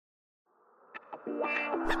Hi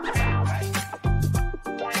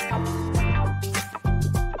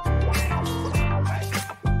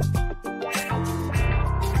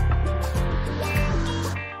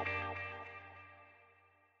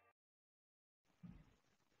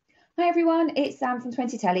everyone, it's Sam from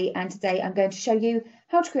 20Telly, and today I'm going to show you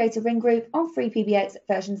how to create a ring group on FreePBX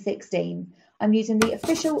version 16. I'm using the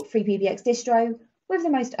official FreePBX distro with the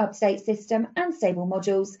most up-to-date system and stable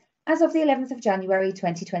modules as of the 11th of January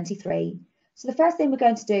 2023. So the first thing we're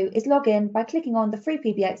going to do is log in by clicking on the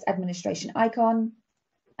FreePBX administration icon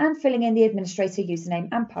and filling in the administrator username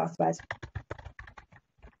and password.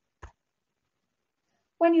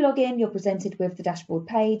 When you log in, you're presented with the dashboard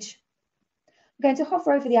page. I'm going to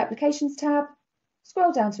hover over the Applications tab,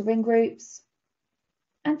 scroll down to Ring Groups,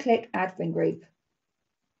 and click Add Ring Group.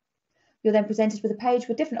 You're then presented with a page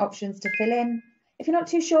with different options to fill in. If you're not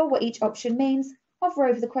too sure what each option means, hover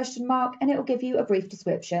over the question mark and it will give you a brief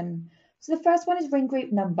description. So the first one is Ring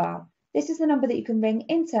Group Number. This is the number that you can ring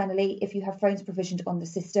internally if you have phones provisioned on the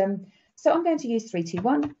system. So I'm going to use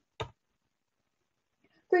 321.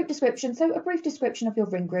 Group description, so a brief description of your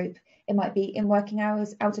ring group. It might be in working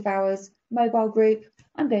hours, out of hours, mobile group.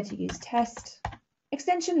 I'm going to use test.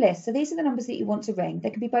 Extension list, so these are the numbers that you want to ring.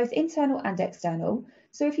 They can be both internal and external.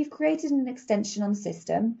 So if you've created an extension on the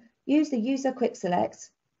system, use the user quick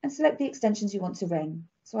select and select the extensions you want to ring.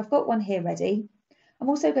 So I've got one here ready. I'm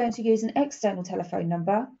also going to use an external telephone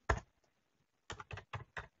number.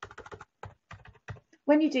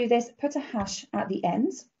 When you do this, put a hash at the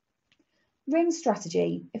end. Ring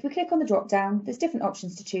strategy. If we click on the drop down, there's different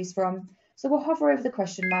options to choose from. So we'll hover over the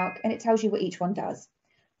question mark and it tells you what each one does.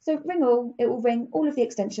 So ring all, it will ring all of the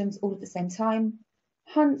extensions all at the same time.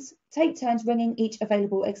 Hunt, take turns ringing each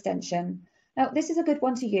available extension. Now this is a good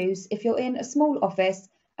one to use if you're in a small office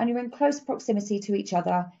and you're in close proximity to each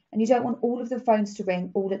other and you don't want all of the phones to ring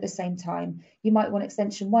all at the same time. You might want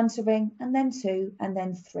extension 1 to ring and then 2 and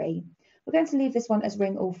then 3. We're going to leave this one as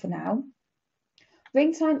ring all for now.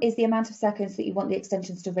 Ring time is the amount of seconds that you want the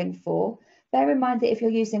extensions to ring for. Bear in mind that if you're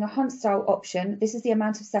using a hunt style option, this is the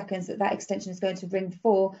amount of seconds that that extension is going to ring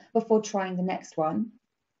for before trying the next one.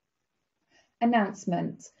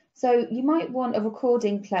 Announcement. So you might want a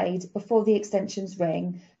recording played before the extensions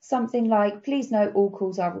ring, something like please note all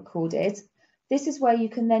calls are recorded. This is where you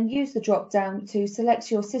can then use the drop down to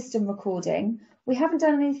select your system recording. We haven't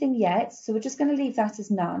done anything yet, so we're just going to leave that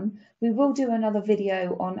as none. We will do another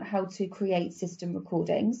video on how to create system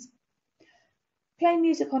recordings. Play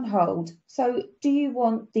music on hold. So do you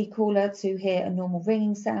want the caller to hear a normal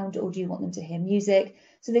ringing sound or do you want them to hear music?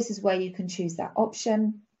 So this is where you can choose that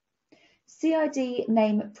option. CID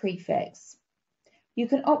name prefix. You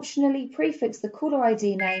can optionally prefix the caller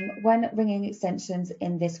ID name when ringing extensions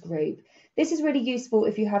in this group. This is really useful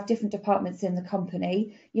if you have different departments in the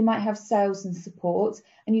company. You might have sales and support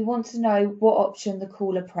and you want to know what option the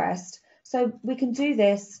caller pressed. So we can do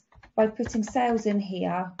this by putting sales in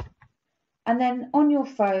here. And then on your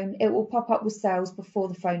phone, it will pop up with sales before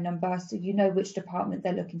the phone number so you know which department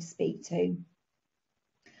they're looking to speak to.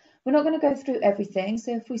 We're not going to go through everything.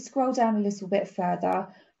 So if we scroll down a little bit further,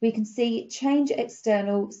 we can see change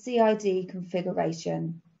external CID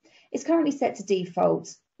configuration. It's currently set to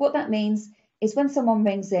default. What that means is when someone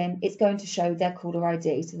rings in, it's going to show their caller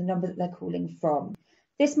ID, so the number that they're calling from.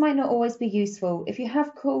 This might not always be useful. If you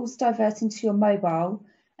have calls diverting to your mobile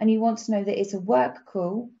and you want to know that it's a work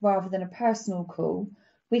call rather than a personal call,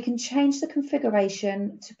 we can change the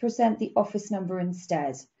configuration to present the office number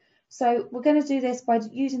instead. So we're going to do this by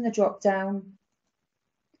using the drop down,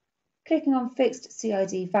 clicking on fixed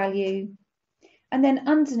CID value, and then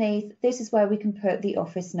underneath, this is where we can put the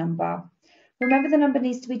office number. Remember, the number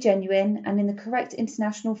needs to be genuine and in the correct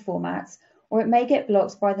international format, or it may get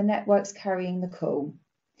blocked by the networks carrying the call.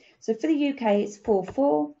 So for the UK, it's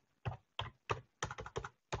 44.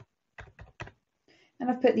 And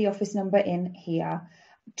I've put the office number in here.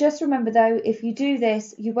 Just remember though, if you do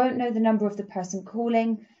this, you won't know the number of the person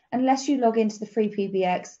calling unless you log into the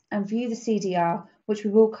FreePBX and view the CDR, which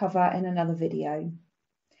we will cover in another video.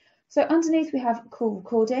 So underneath we have call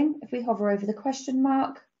recording. If we hover over the question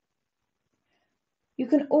mark, you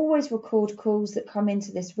can always record calls that come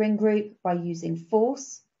into this ring group by using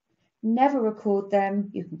force. Never record them,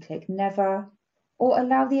 you can click never, or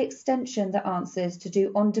allow the extension that answers to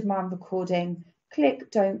do on-demand recording, click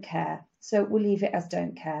don't care. So we'll leave it as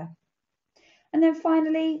don't care. And then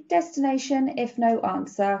finally, destination if no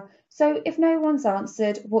answer. So if no one's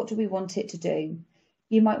answered, what do we want it to do?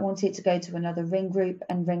 You might want it to go to another ring group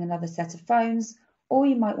and ring another set of phones, or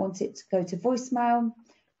you might want it to go to voicemail.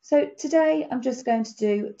 So today I'm just going to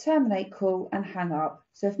do terminate call and hang up.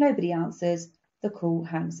 So if nobody answers, the call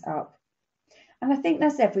hangs up. And I think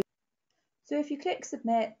that's everything. So if you click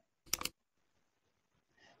submit,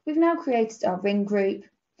 we've now created our ring group,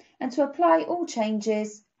 and to apply all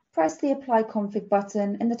changes, press the Apply Config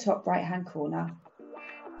button in the top right hand corner.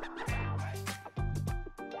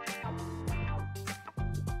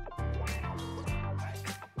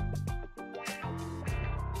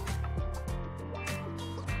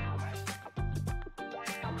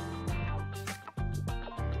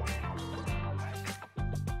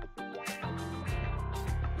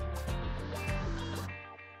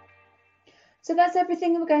 So that's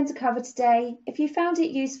everything we're going to cover today. If you found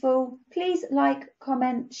it useful, please like,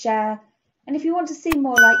 comment, share. And if you want to see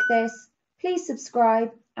more like this, please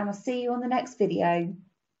subscribe, and I'll see you on the next video.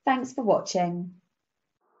 Thanks for watching.